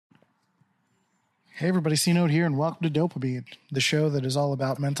Hey everybody, C-Note here, and welcome to Dopamine, the show that is all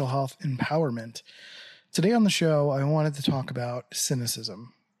about mental health empowerment. Today on the show, I wanted to talk about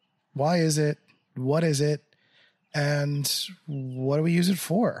cynicism. Why is it? What is it? And what do we use it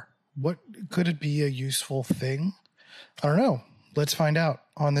for? What could it be a useful thing? I don't know. Let's find out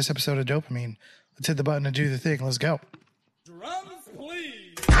on this episode of Dopamine. Let's hit the button and do the thing. Let's go. Drums,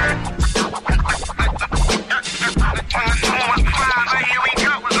 please.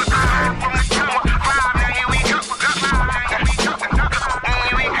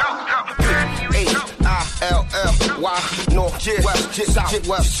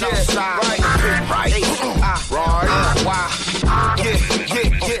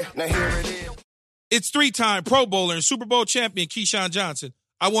 It's three-time Pro Bowler and Super Bowl champion Keyshawn Johnson.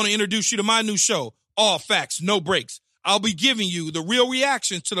 I want to introduce you to my new show, All Facts, No Breaks. I'll be giving you the real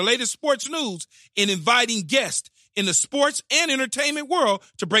reactions to the latest sports news and inviting guests in the sports and entertainment world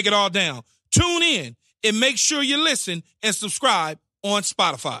to break it all down. Tune in and make sure you listen and subscribe on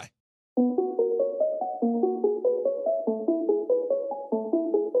Spotify.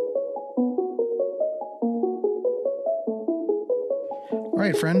 All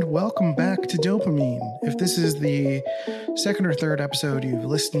right, friend, welcome back to Dopamine. If this is the second or third episode you've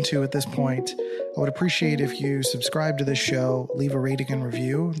listened to at this point, I would appreciate if you subscribe to this show, leave a rating and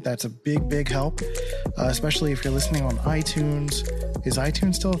review. That's a big help, especially if you're listening on iTunes. Is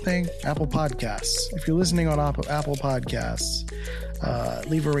iTunes still a thing? Apple Podcasts. If you're listening on Apple Podcasts,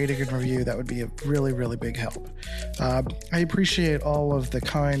 leave a rating and review. That would be a really big help. I appreciate all of the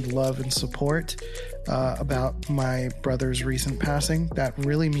kind love and support about my brother's recent passing. That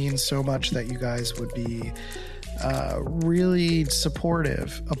really means so much that you guys would be really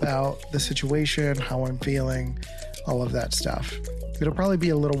supportive about the situation, how I'm feeling, all of that stuff. It'll probably be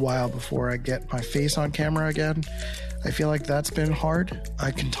a little while before I get my face on camera again. I feel like that's been hard. I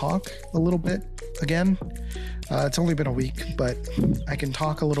can talk a little bit again. It's only been a week, but I can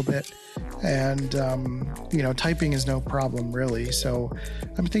talk a little bit, and typing is no problem really. So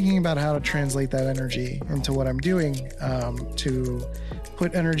I'm thinking about how to translate that energy into what I'm doing, to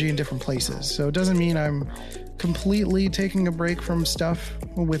put energy in different places. So it doesn't mean I'm completely taking a break from stuff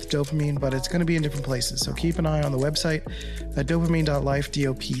with Dopamine, but it's going to be in different places. So keep an eye on the website at dopamine.life,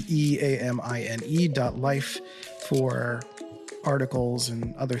 DOPEAMINE.life, for articles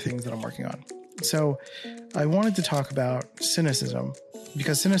and other things that I'm working on. So I wanted to talk about cynicism,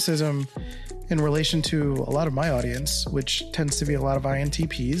 because cynicism, in relation to a lot of my audience, which tends to be a lot of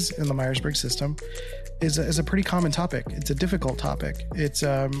INTPs in the Myers-Briggs system, is a pretty common topic. It's a difficult topic. It's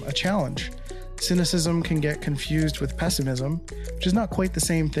a challenge. Cynicism can get confused with pessimism, which is not quite the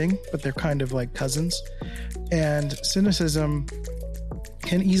same thing, but they're kind of like cousins. And cynicism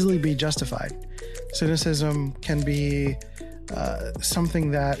can easily be justified. Cynicism can be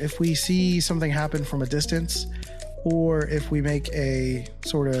something that if we see something happen from a distance, or if we make a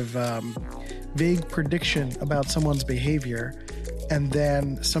sort of vague prediction about someone's behavior, and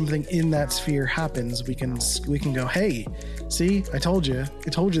then something in that sphere happens, we can go, hey, see, I told you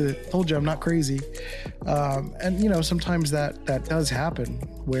I'm not crazy. And sometimes that does happen,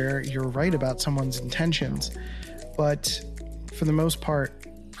 where you're right about someone's intentions, but for the most part,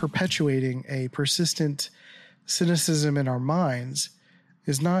 perpetuating a persistent cynicism in our minds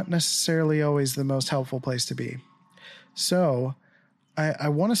is not necessarily always the most helpful place to be. So I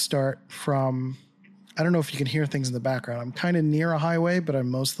want to start from, I don't know if you can hear things in the background. I'm kind of near a highway, but I'm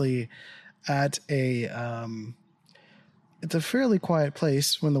mostly at it's a fairly quiet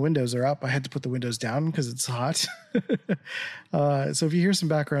place when the windows are up. I had to put the windows down because it's hot. So if you hear some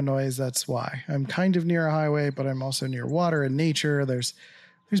background noise, that's why. I'm kind of near a highway, but I'm also near water and nature. There's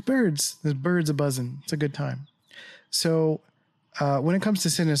birds. There's birds a-buzzing. It's a good time. So when it comes to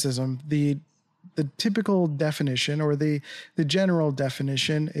cynicism, the typical definition, or the general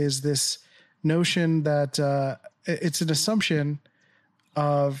definition, is this notion that it's an assumption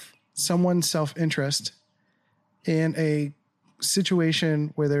of someone's self-interest in a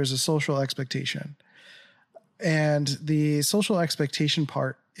situation where there's a social expectation. And the social expectation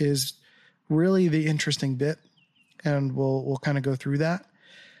part is really the interesting bit, and we'll kind of go through that.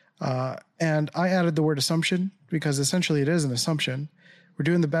 And I added the word assumption because essentially it is an assumption. We're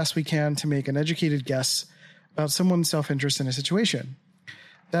doing the best we can to make an educated guess about someone's self-interest in a situation.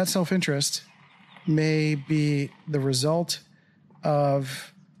 That self-interest may be the result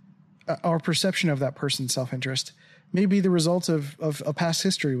of our perception of that person's self-interest, may be the result of a past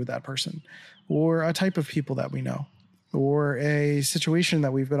history with that person, or a type of people that we know, or a situation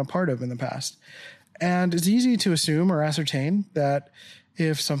that we've been a part of in the past. And it's easy to assume or ascertain that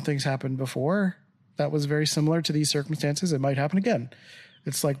if something's happened before that was very similar to these circumstances, it might happen again.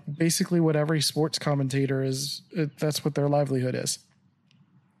 It's like basically what every sports commentator is. That's what their livelihood is.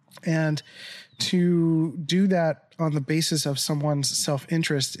 And to do that on the basis of someone's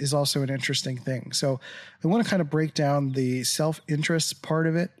self-interest is also an interesting thing. So I want to kind of break down the self-interest part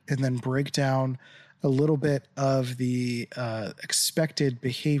of it and then break down a little bit of the expected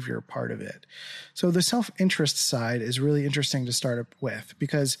behavior part of it. So the self-interest side is really interesting to start up with,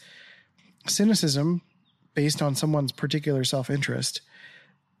 because cynicism, based on someone's particular self-interest,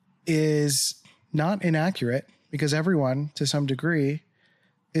 is not inaccurate, because everyone, to some degree,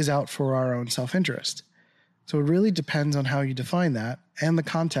 is out for our own self-interest. So it really depends on how you define that and the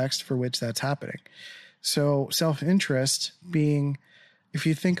context for which that's happening. So self-interest being, if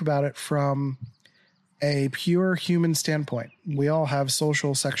you think about it from a pure human standpoint, we all have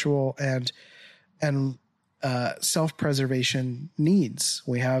social, sexual, and self-preservation needs.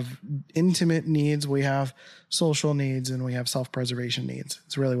 We have intimate needs, we have social needs, and we have self-preservation needs.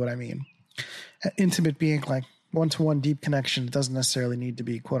 It's really what I mean. Intimate being like one-to-one deep connection. It doesn't necessarily need to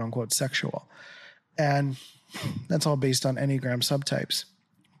be quote unquote sexual. And that's all based on Enneagram subtypes.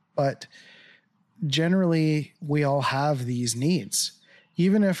 But generally, we all have these needs.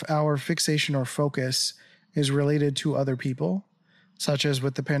 Even if our fixation or focus is related to other people, such as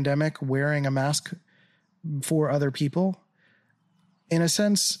with the pandemic, wearing a mask for other people, in a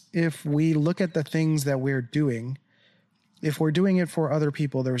sense, if we look at the things that we're doing, if we're doing it for other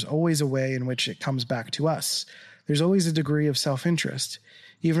people, there's always a way in which it comes back to us. There's always a degree of self-interest,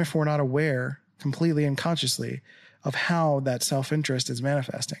 even if we're not aware completely and consciously of how that self-interest is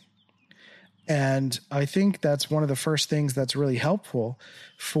manifesting. And I think that's one of the first things that's really helpful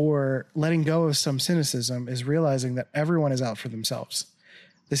for letting go of some cynicism, is realizing that everyone is out for themselves.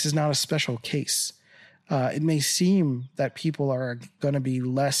 This is not a special case. It may seem that people are going to be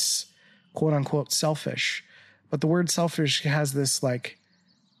less quote unquote selfish, but the word selfish has this like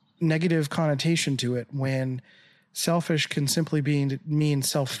negative connotation to it, when selfish can simply mean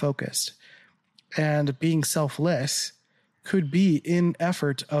self-focused, and being selfless could be in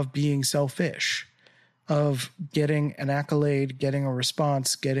effort of being selfish, of getting an accolade, getting a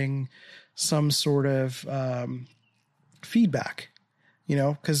response, getting some sort of feedback,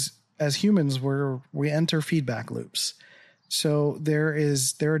 because as humans, we enter feedback loops. So there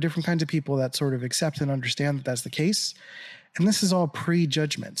are different kinds of people that sort of accept and understand that that's the case. And this is all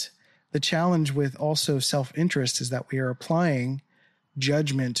pre-judgment. The challenge with also self-interest is that we are applying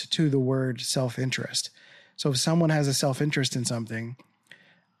judgment to the word self-interest. So if someone has a self-interest in something,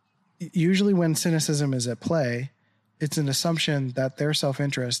 usually when cynicism is at play, it's an assumption that their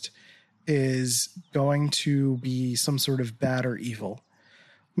self-interest is going to be some sort of bad or evil,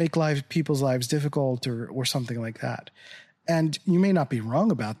 make people's lives difficult or something like that. And you may not be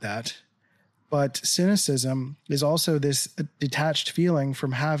wrong about that, but cynicism is also this detached feeling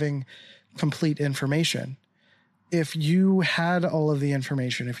from having complete information. If you had all of the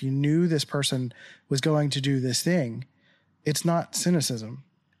information, if you knew this person was going to do this thing, it's not cynicism.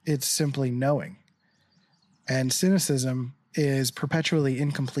 It's simply knowing. And cynicism is perpetually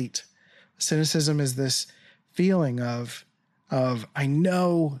incomplete. Cynicism is this feeling of I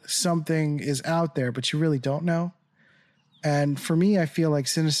know something is out there, but you really don't know. And for me, I feel like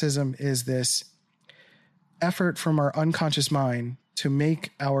cynicism is this effort from our unconscious mind to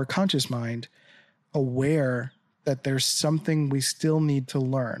make our conscious mind aware that there's something we still need to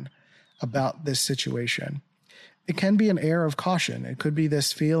learn about this situation. It can be an air of caution. It could be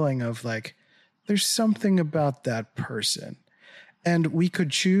this feeling of like, there's something about that person. And we could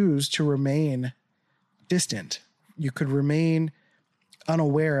choose to remain distant. You could remain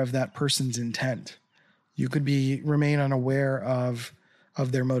unaware of that person's intent. You could remain unaware of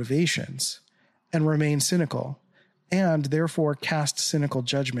their motivations and remain cynical, and therefore cast cynical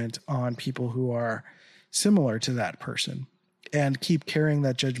judgment on people who are similar to that person, and keep carrying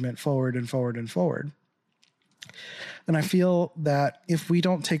that judgment forward and forward and forward. And I feel that if we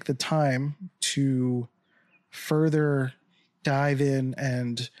don't take the time to further dive in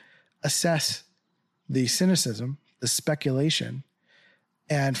and assess the cynicism, the speculation,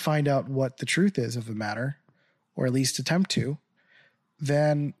 and find out what the truth is of the matter, or at least attempt to,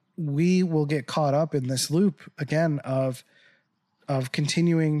 then we will get caught up in this loop again of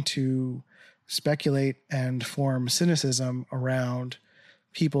continuing to speculate and form cynicism around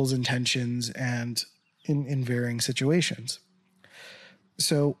people's intentions and in varying situations.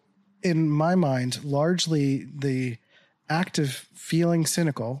 So in my mind, largely the act of feeling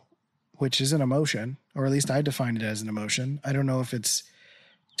cynical, which is an emotion, or at least I define it as an emotion. I don't know if it's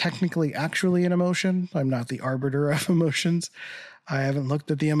technically actually an emotion. I'm not the arbiter of emotions. I haven't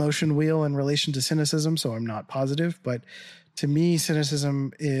looked at the emotion wheel in relation to cynicism, so I'm not positive. But To me,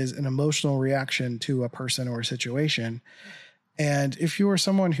 cynicism is an emotional reaction to a person or a situation. And if you are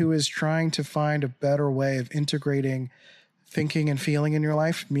someone who is trying to find a better way of integrating thinking and feeling in your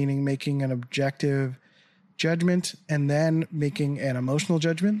life, meaning making an objective judgment and then making an emotional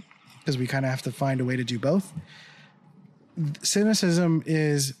judgment, because we kind of have to find a way to do both. Cynicism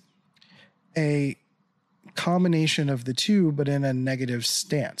is a combination of the two, but in a negative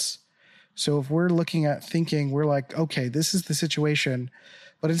stance. So if we're looking at thinking, we're like, okay, this is the situation,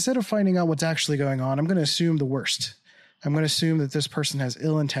 but instead of finding out what's actually going on, I'm going to assume the worst. I'm going to assume that this person has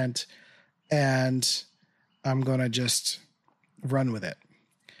ill intent, and I'm going to just run with it.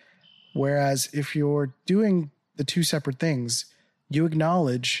 Whereas if you're doing the two separate things, you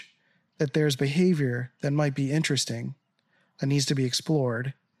acknowledge that there's behavior that might be interesting, that needs to be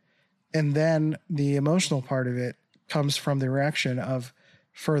explored. And then the emotional part of it comes from the reaction of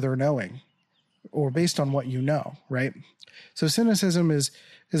further knowing, or based on what you know, right? So cynicism is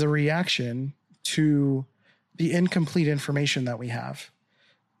a reaction to the incomplete information that we have.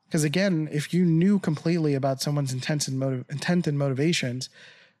 Because again, if you knew completely about someone's intent and motivations,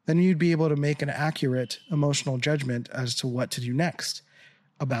 then you'd be able to make an accurate emotional judgment as to what to do next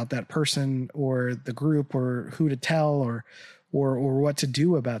about that person or the group, or who to tell, or what to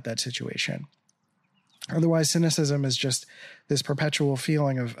do about that situation. Otherwise, cynicism is just this perpetual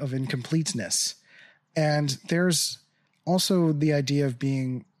feeling of incompleteness. And there's also the idea of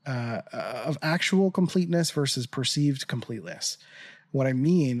being of actual completeness versus perceived completeness. What I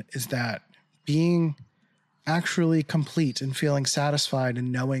mean is that being actually complete and feeling satisfied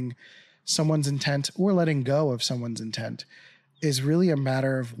and knowing someone's intent or letting go of someone's intent is really a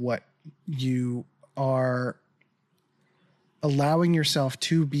matter of what you are allowing yourself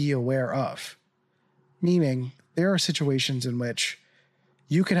to be aware of. Meaning, there are situations in which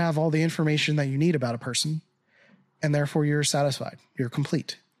you can have all the information that you need about a person, and therefore you're satisfied, you're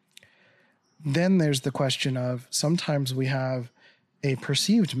complete. Then there's the question of sometimes we have a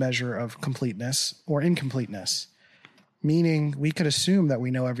perceived measure of completeness or incompleteness, meaning we could assume that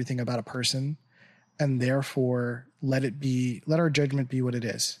we know everything about a person and therefore let our judgment be what it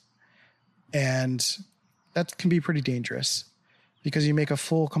is. And that can be pretty dangerous because you make a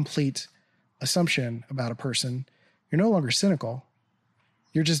full, complete assumption about a person. You're no longer cynical.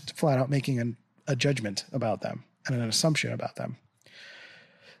 You're just flat out making a judgment about them and an assumption about them.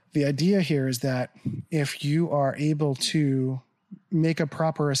 The idea here is that if you are able to make a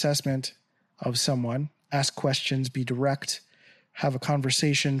proper assessment of someone, ask questions, be direct, have a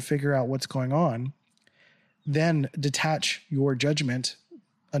conversation, figure out what's going on, then detach your judgment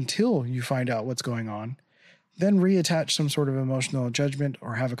until you find out what's going on, then reattach some sort of emotional judgment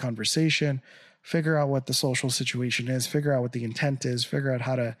or have a conversation, figure out what the social situation is, figure out what the intent is, figure out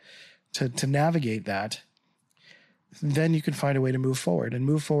how to navigate that. Then you can find a way to move forward and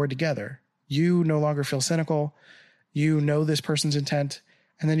move forward together. You no longer feel cynical. You know this person's intent,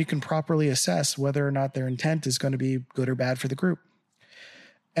 and then you can properly assess whether or not their intent is going to be good or bad for the group.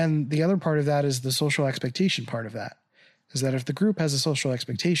 And the other part of that is the social expectation part of that, is that if the group has a social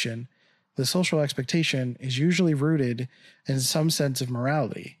expectation, the social expectation is usually rooted in some sense of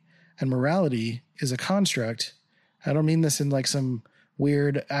morality. And morality is a construct. I don't mean this in like some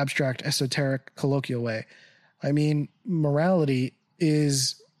weird, abstract, esoteric, colloquial way. I mean, morality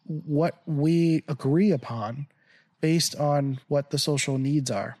is what we agree upon based on what the social needs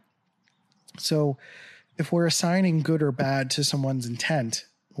are. So if we're assigning good or bad to someone's intent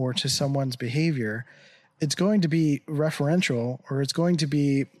or to someone's behavior, it's going to be referential, or it's going to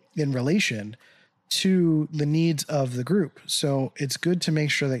be in relation to the needs of the group. So it's good to make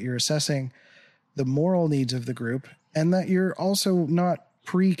sure that you're assessing the moral needs of the group and that you're also not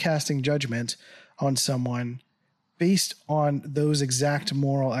pre-casting judgment on someone based on those exact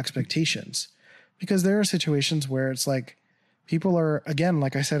moral expectations. Because there are situations where it's like people are, again,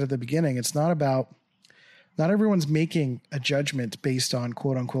 like I said at the beginning, it's not everyone's making a judgment based on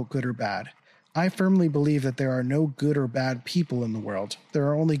quote unquote good or bad. I firmly believe that there are no good or bad people in the world. There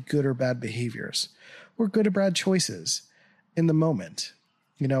are only good or bad behaviors or good or bad choices in the moment.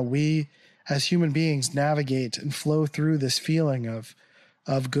 You know, we as human beings navigate and flow through this feeling of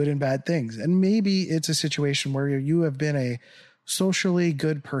good and bad things. And maybe it's a situation where you have been a socially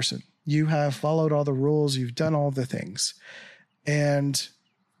good person. You have followed all the rules. You've done all the things. And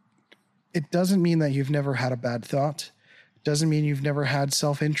it doesn't mean that you've never had a bad thought. It doesn't mean you've never had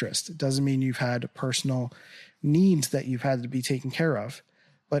self-interest. It doesn't mean you've had personal needs that you've had to be taken care of.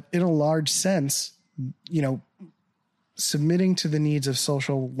 But in a large sense, you know, submitting to the needs of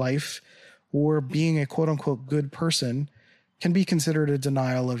social life or being a quote unquote good person can be considered a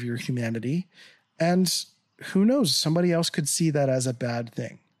denial of your humanity. And who knows? Somebody else could see that as a bad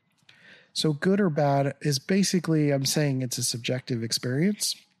thing. So good or bad is basically, I'm saying it's a subjective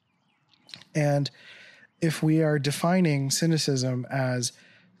experience. And if we are defining cynicism as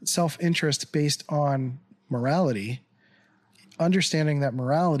self-interest based on morality, understanding that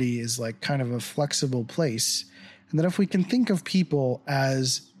morality is like kind of a flexible place, and that if we can think of people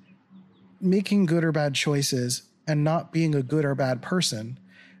as making good or bad choices and not being a good or bad person,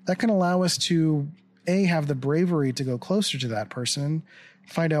 that can allow us to A, have the bravery to go closer to that person,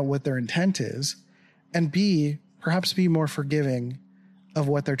 find out what their intent is, and B, perhaps be more forgiving of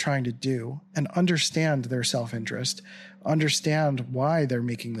what they're trying to do and understand their self-interest, understand why they're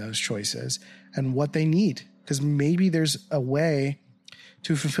making those choices and what they need. Because maybe there's a way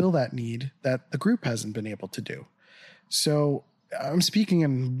to fulfill that need that the group hasn't been able to do. So I'm speaking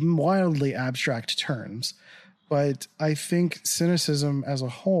in wildly abstract terms, but I think cynicism as a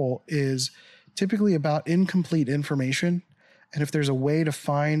whole is typically about incomplete information. And if there's a way to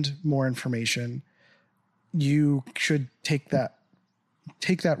find more information, you should take that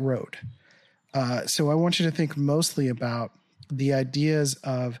road. So I want you to think mostly about the ideas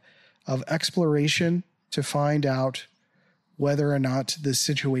of exploration to find out whether or not the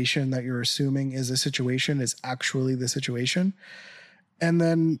situation that you're assuming is a situation is actually the situation. And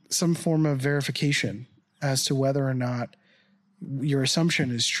then some form of verification as to whether or not your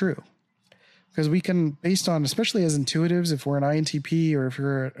assumption is true. Because we can, based on, especially as intuitives, if we're an INTP or if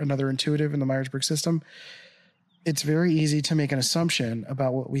you're another intuitive in the Myers-Briggs system, it's very easy to make an assumption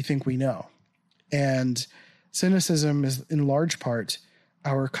about what we think we know. And cynicism is in large part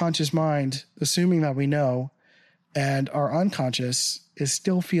our conscious mind assuming that we know, and our unconscious is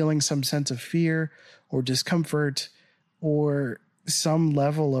still feeling some sense of fear or discomfort or some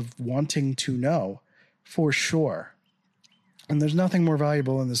level of wanting to know for sure. And there's nothing more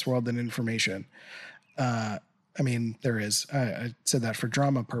valuable in this world than information. I mean, there is. I said that for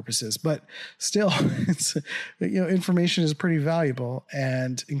drama purposes, but still, it's, information is pretty valuable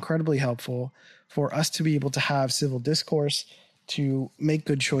and incredibly helpful for us to be able to have civil discourse, to make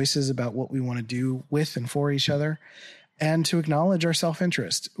good choices about what we want to do with and for each other, and to acknowledge our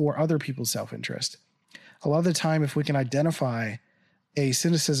self-interest or other people's self-interest. A lot of the time, if we can identify a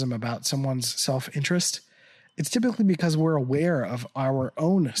cynicism about someone's self-interest, it's typically because we're aware of our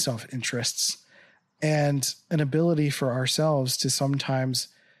own self-interests and an ability for ourselves to sometimes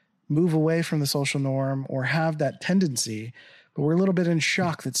move away from the social norm or have that tendency, but we're a little bit in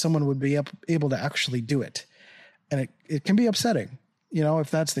shock that someone would be able to actually do it. And it can be upsetting,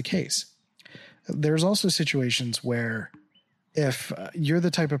 if that's the case. There's also situations where if you're the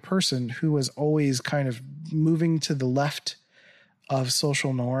type of person who is always kind of moving to the left of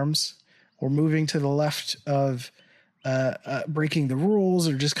social norms or moving to the left of breaking the rules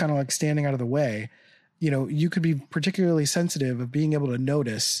or just kind of like standing out of the way, you could be particularly sensitive of being able to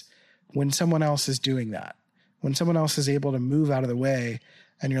notice when someone else is doing that, when someone else is able to move out of the way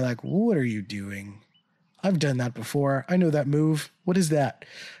and you're like, what are you doing? I've done that before. I know that move. What is that?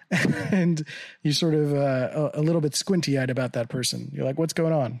 And you sort of a little bit squinty-eyed about that person. You're like, what's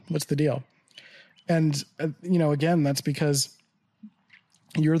going on? What's the deal? And, again, that's because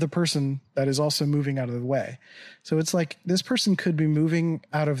you're the person that is also moving out of the way. So it's like this person could be moving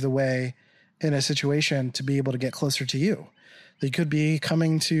out of the way in a situation to be able to get closer to you. They could be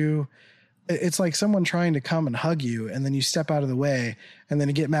coming to, it's like someone trying to come and hug you, and then you step out of the way and then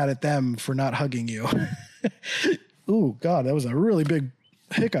you get mad at them for not hugging you. Ooh, God, that was a really big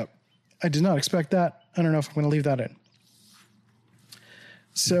hiccup. I did not expect that. I don't know if I'm going to leave that in.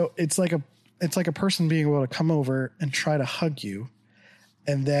 So it's like a person being able to come over and try to hug you.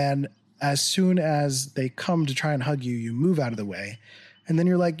 And then as soon as they come to try and hug you, you move out of the way. And then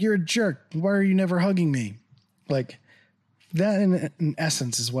you're like, you're a jerk. Why are you never hugging me? Like that in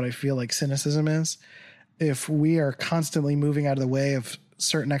essence is what I feel like cynicism is. If we are constantly moving out of the way of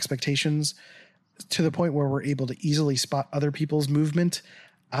certain expectations to the point where we're able to easily spot other people's movement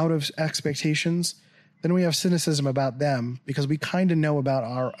out of expectations, then we have cynicism about them because we kind of know about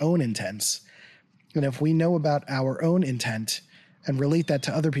our own intents. And if we know about our own intent and relate that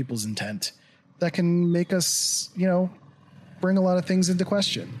to other people's intent, that can make us, bring a lot of things into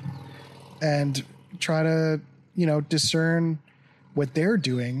question and try to, discern what they're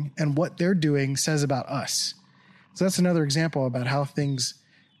doing and what they're doing says about us. So that's another example about how things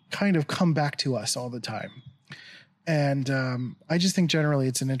kind of come back to us all the time. And I just think generally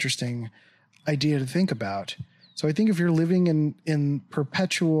it's an interesting idea to think about. So I think if you're living in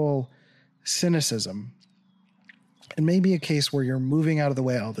perpetual cynicism, it may be a case where you're moving out of the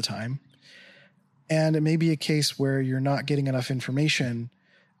way all the time. And it may be a case where you're not getting enough information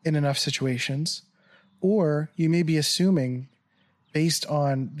in enough situations, Or you may be assuming, based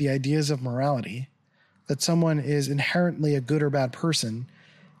on the ideas of morality, that someone is inherently a good or bad person.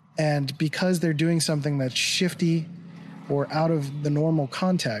 And because they're doing something that's shifty or out of the normal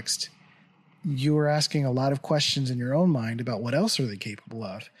context, you are asking a lot of questions in your own mind about what else are they capable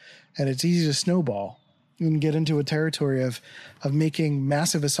of. And it's easy to snowball and get into a territory of making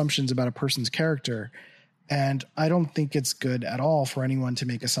massive assumptions about a person's character. And I don't think it's good at all for anyone to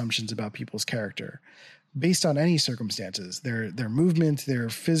make assumptions about people's character based on any circumstances, their movement, their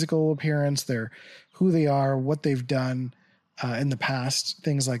physical appearance, their who they are, what they've done in the past,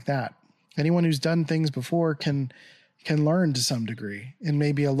 things like that. Anyone who's done things before can learn to some degree. It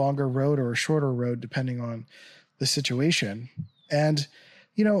may be a longer road or a shorter road, depending on the situation. And,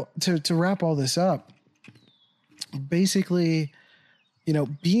 to wrap all this up, basically,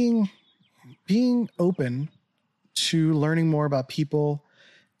 being open to learning more about people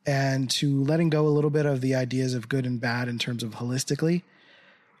and to letting go a little bit of the ideas of good and bad in terms of holistically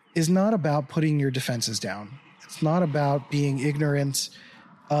is not about putting your defenses down. It's not about being ignorant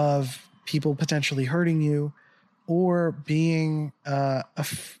of people potentially hurting you or being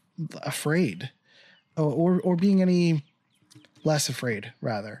afraid or being any less afraid,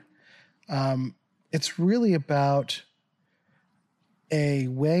 rather. It's really about a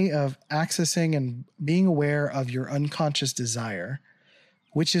way of accessing and being aware of your unconscious desire,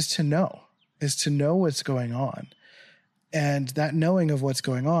 which is to know what's going on. And that knowing of what's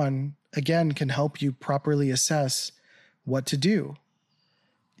going on, again, can help you properly assess what to do.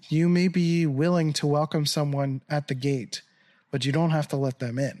 You may be willing to welcome someone at the gate, but you don't have to let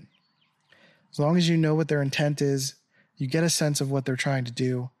them in. As long as you know what their intent is, you get a sense of what they're trying to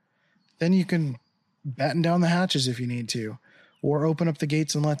do, then you can batten down the hatches if you need to, or open up the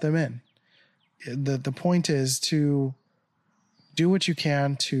gates and let them in. The point is to do what you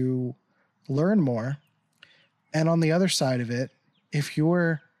can to learn more. And on the other side of it, if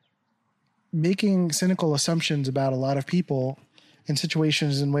you're making cynical assumptions about a lot of people in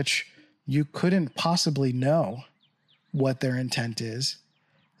situations in which you couldn't possibly know what their intent is,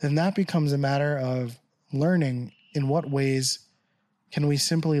 then that becomes a matter of learning in what ways can we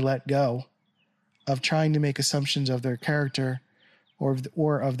simply let go of trying to make assumptions of their character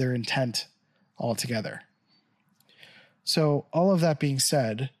or of their intent altogether. So all of that being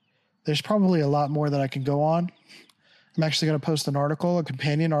said, there's probably a lot more that I can go on. I'm actually going to post an article, a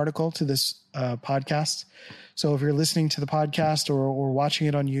companion article to this podcast. So if you're listening to the podcast or watching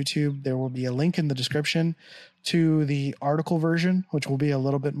it on YouTube, there will be a link in the description to the article version, which will be a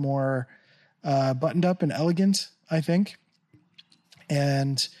little bit more buttoned up and elegant, I think.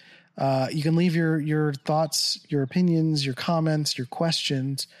 And you can leave your thoughts, your opinions, your comments, your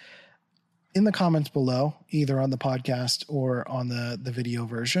questions in the comments below, either on the podcast or on the video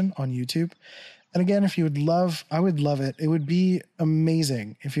version on YouTube. And again, if you would love, I would love it. It would be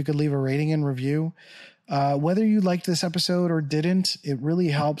amazing if you could leave a rating and review. Whether you liked this episode or didn't, it really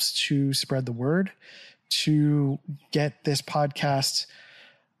helps to spread the word, to get this podcast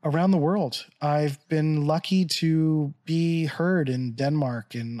around the world. I've been lucky to be heard in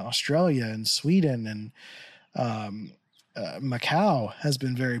Denmark, in Australia, in Sweden, and Macau has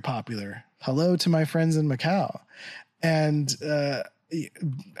been very popular. Hello to my friends in Macau. And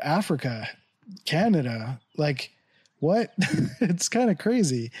Africa, Canada, like what? It's kind of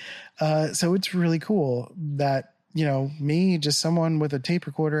crazy. So it's really cool that, me, just someone with a tape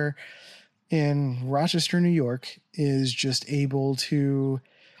recorder in Rochester, New York, is just able to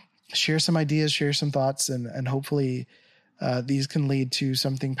share some ideas, share some thoughts, and hopefully these can lead to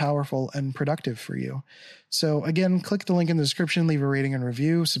something powerful and productive for you. So again, click the link in the description, leave a rating and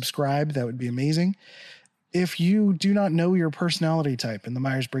review, subscribe. That would be amazing. If you do not know your personality type in the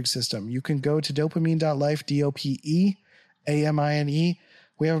Myers-Briggs system, you can go to dopamine.life, DOPEAMINE.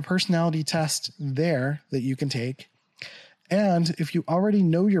 We have a personality test there that you can take. And if you already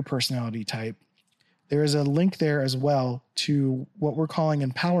know your personality type, there is a link there as well to what we're calling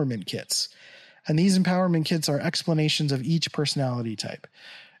empowerment kits. And these empowerment kits are explanations of each personality type.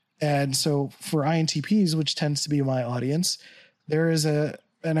 And so for INTPs, which tends to be my audience, there is an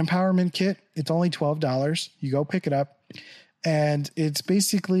empowerment kit. It's only $12. You go pick it up. And it's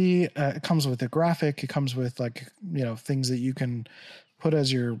basically, it comes with a graphic. It comes with things that you can put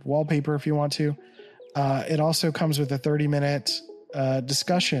as your wallpaper if you want to. It also comes with a 30-minute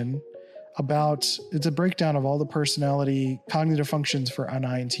discussion about, it's a breakdown of all the personality cognitive functions for an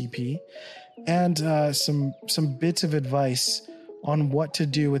INTP and some bits of advice on what to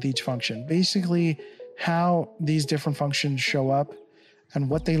do with each function. Basically, how these different functions show up and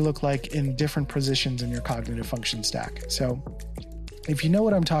what they look like in different positions in your cognitive function stack. So If you know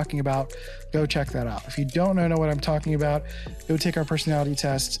what I'm talking about, go check that out. If you don't know what I'm talking about, go take our personality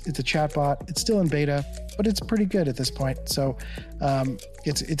test. It's a chatbot. It's still in beta, but it's pretty good at this point. So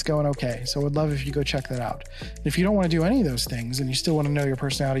it's going okay. So I would love if you go check that out. And if you don't want to do any of those things and you still want to know your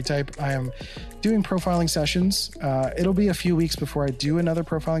personality type, I am doing profiling sessions. It'll be a few weeks before I do another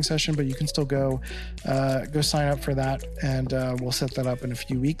profiling session, but you can still go sign up for that, and we'll set that up in a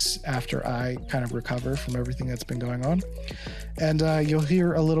few weeks after I kind of recover from everything that's been going on. And you'll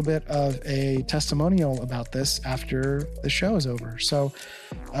hear a little bit of a testimonial about this after the show is over. So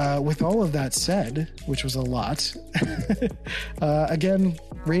with all of that said, which was a lot, again,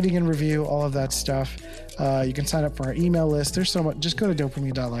 rating and review, all of that stuff. You can sign up for our email list. There's so much. Just go to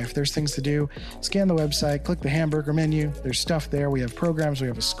dopamine.life. There's things to do. Scan the website, click the hamburger menu. There's stuff there. We have programs. We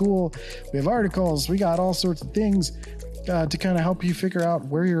have a school. We have articles. We got all sorts of things to kind of help you figure out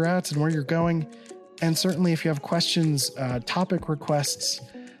where you're at and where you're going. And certainly if you have questions, topic requests,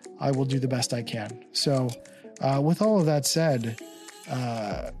 I will do the best I can. So with all of that said,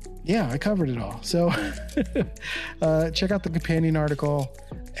 I covered it all. So check out the companion article.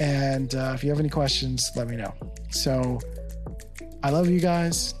 And if you have any questions, let me know. So I love you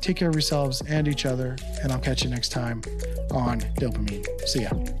guys. Take care of yourselves and each other. And I'll catch you next time on Dopamine. See ya.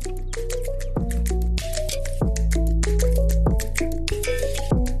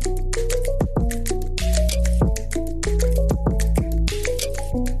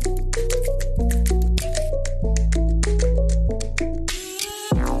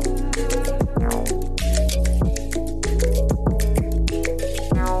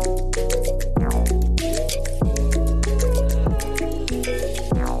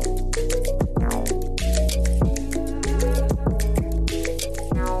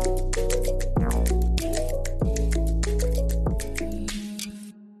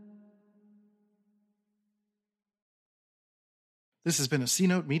 This has been a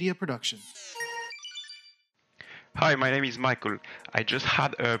C-Note Media production. Hi, my name is Michael. I just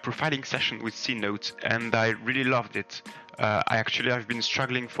had a profiling session with C-Note and I really loved it. I've been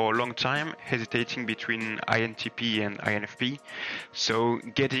struggling for a long time, hesitating between INTP and INFP. So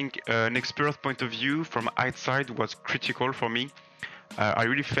getting an expert point of view from outside was critical for me. I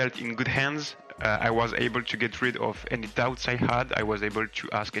really felt in good hands. I was able to get rid of any doubts I had. I was able to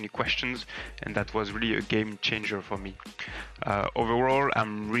ask any questions, and that was really a game changer for me. Overall,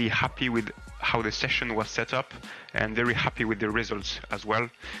 I'm really happy with how the session was set up and very happy with the results as well.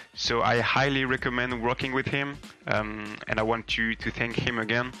 So I highly recommend working with him, and I want to thank him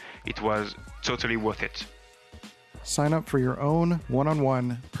again. It was totally worth it. Sign up for your own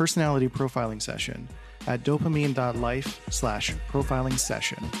one-on-one personality profiling session at dopamine.life/profiling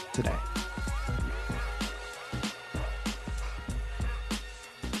session today.